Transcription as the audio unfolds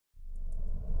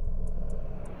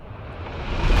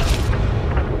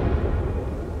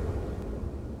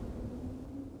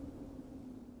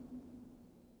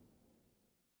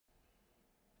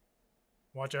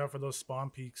Watch out for those spawn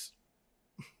peaks.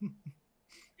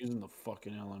 Using the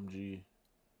fucking LMG.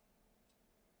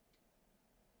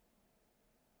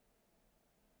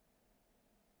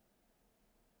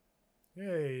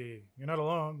 Hey, you're not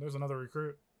alone. There's another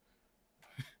recruit.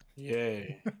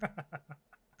 Yay.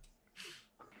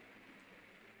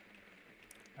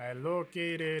 I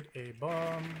located a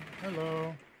bomb.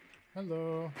 Hello.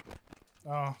 Hello. Oh.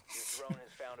 Your drone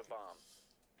has found a bomb.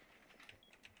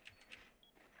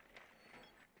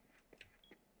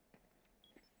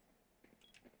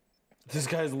 This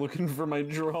guy's looking for my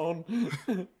drone.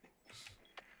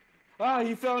 Ah,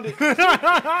 he found it. Proceed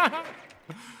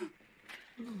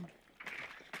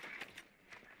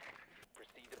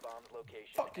to bomb's location.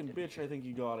 Fucking bitch, I think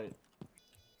you got it.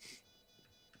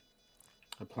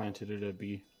 I planted it at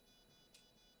B.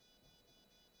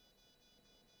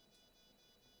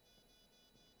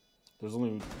 There's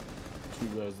only 2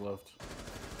 guys left.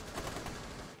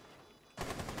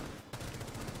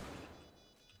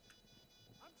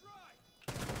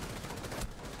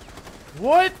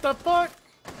 What the fuck?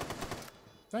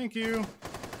 Thank you. Last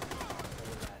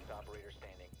operator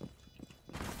standing.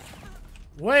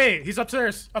 Wait, he's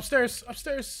upstairs. Upstairs.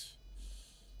 Upstairs.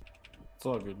 It's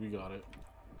all good, we got it.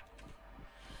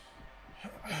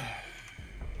 Mission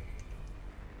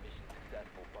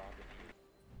successful. Bomb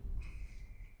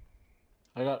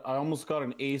defused. I almost got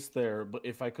an ace there, but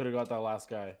if I could have got that last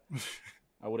guy,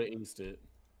 I would have aced it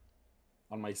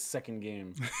on my second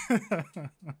game.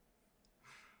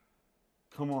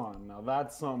 Come on, now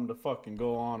that's something to fucking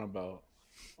go on about.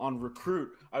 On recruit,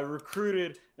 I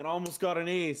recruited and almost got an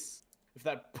ace. If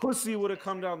that pussy would have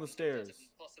come down the stairs.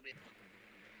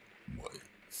 What?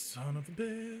 Son of a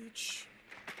bitch.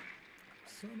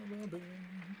 Son of a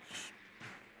bitch.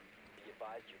 Be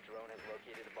advised your drone has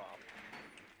located a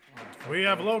bomb. We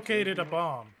have located a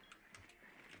bomb.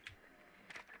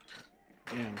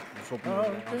 Damn, I was hoping you were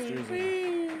downstairs.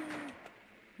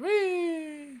 Wee.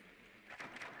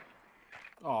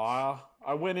 Aw,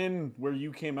 I went in where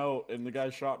you came out and the guy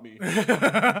shot me.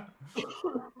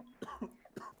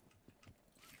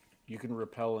 You can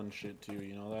repel and shit too,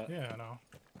 you know that? Yeah, I know.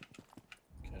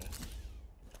 Okay.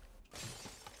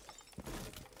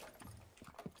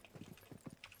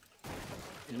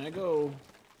 In I go.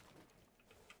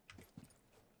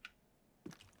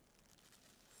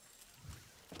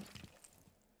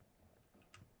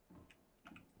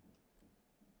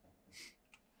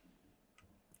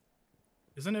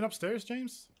 Isn't it upstairs,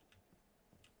 James?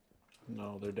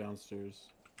 No, they're downstairs.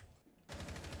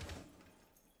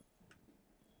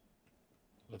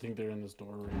 I think they're in this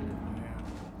door right here.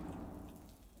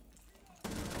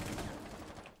 Yeah.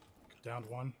 Downed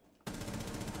one.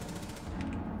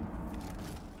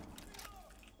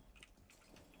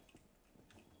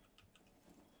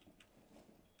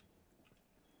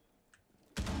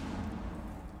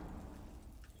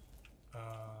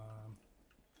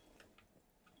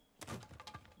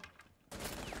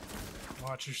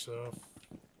 Watch yourself.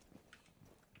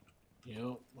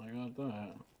 Yep, I got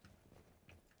that.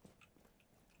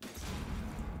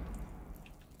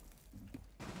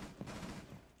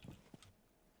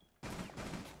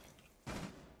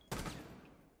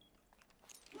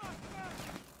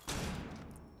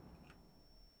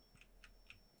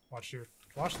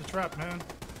 Watch the trap,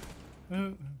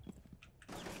 man.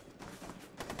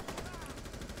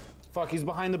 Fuck, he's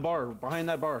behind the bar, behind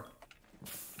that bar.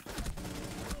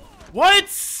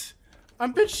 What?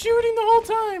 I've been shooting the whole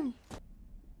time.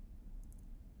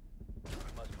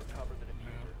 Must recover the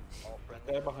diffuser. All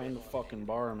friendly. Guy behind the fucking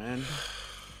bar, man.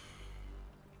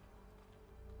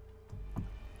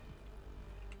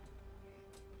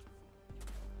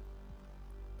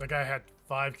 The guy had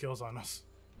 5 kills on us.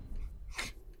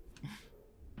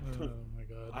 Oh my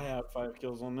god. I have 5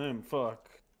 kills on them. Fuck.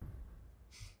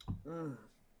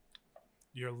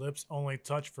 Your lips only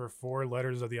touch for 4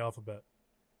 letters of the alphabet.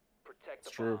 Protect the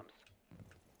It's true. bombs.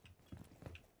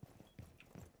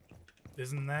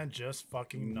 Isn't that just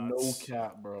fucking No nuts?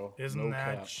 cap, bro. Isn't no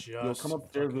that cap. just Yo, come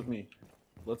upstairs fucking- with me.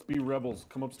 Let's be rebels.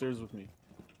 Come upstairs with me.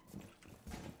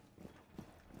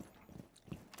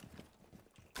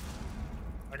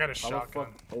 I got a How the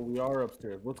shotgun. fuck? Oh, we are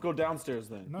upstairs. Let's go downstairs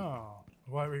then. No.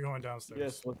 Why are we going downstairs?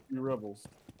 Yes, let's be rebels.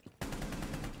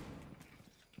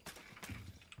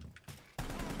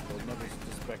 They'll never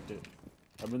suspect it.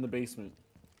 I'm in the basement.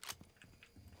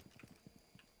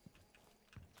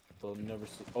 They'll never.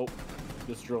 Oh,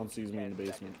 this drone sees me in the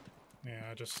basement. Yeah,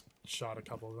 I just shot a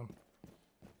couple of them.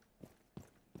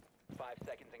 5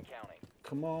 seconds and counting.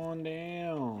 Come on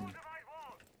down.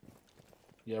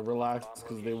 Yeah, relax,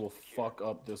 because they will fuck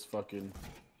up this fucking...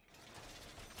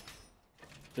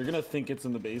 They're gonna think it's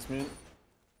in the basement.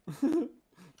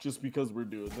 just because we're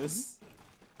doing this.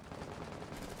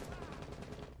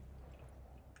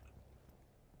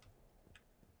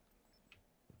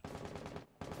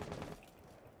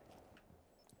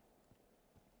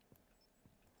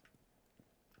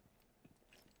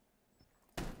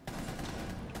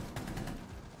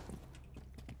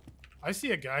 I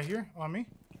see a guy here on me.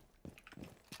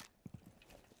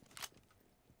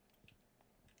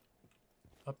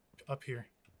 Up here.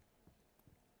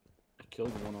 I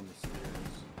killed one on the stairs.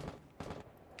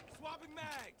 Swapping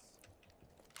mags.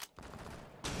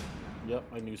 Yep,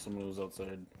 I knew someone was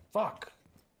outside. Fuck!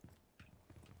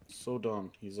 So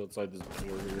dumb. He's outside this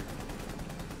door here.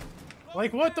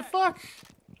 Like, what the fuck?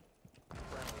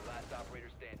 Friendly, last operator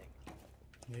standing.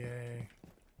 Yay.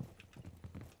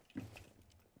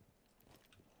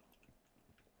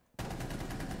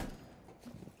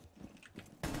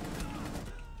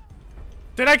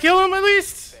 Did I kill him at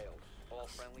least? Failed. All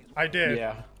friendlies. I did.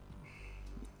 Yeah.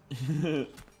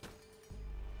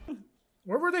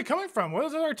 Where were they coming from? What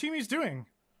was our teammates doing?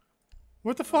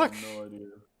 What the I fuck? have no idea.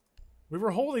 We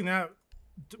were holding that.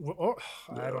 Oh,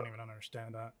 I don't even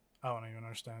understand that. I don't even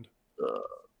understand. I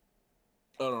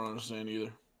don't understand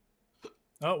either.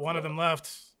 Oh, one of them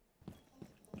left.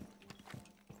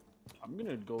 I'm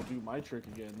gonna go do my trick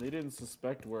again. They didn't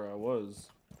suspect where I was.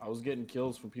 I was getting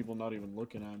kills from people not even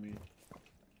looking at me.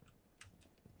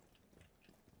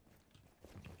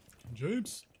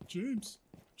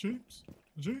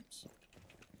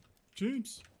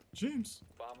 James.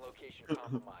 Bomb location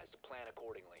compromised. Plan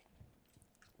accordingly.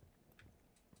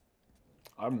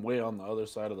 I'm way on the other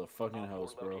side of the fucking Op four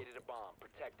house, bro. located a bomb.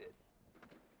 Protect it.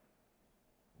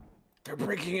 They're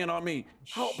breaking in on me.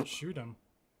 Help! Shoot him.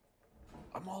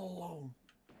 I'm all alone.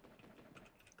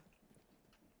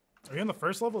 Are you on the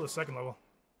first level or the second level?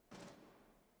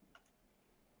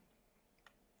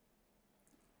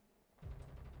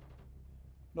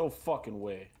 No fucking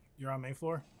way. You're on main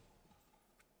floor?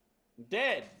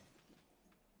 Dead.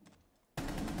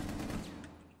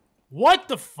 What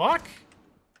the fuck?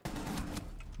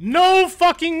 No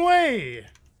fucking way!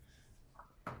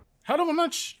 How do I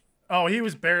not Oh, he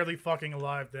was barely fucking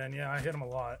alive then. Yeah, I hit him a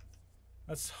lot.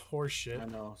 That's horseshit. I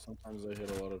know. Sometimes I hit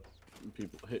a lot of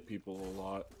people. Hit people a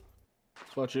lot.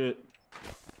 Clutch it.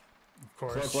 Of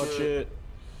course. Clutch it.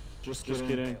 Just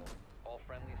kidding. All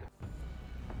friendlies.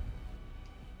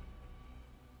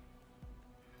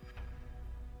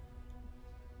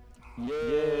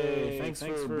 Yay! Thanks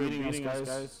for beating us,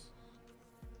 guys.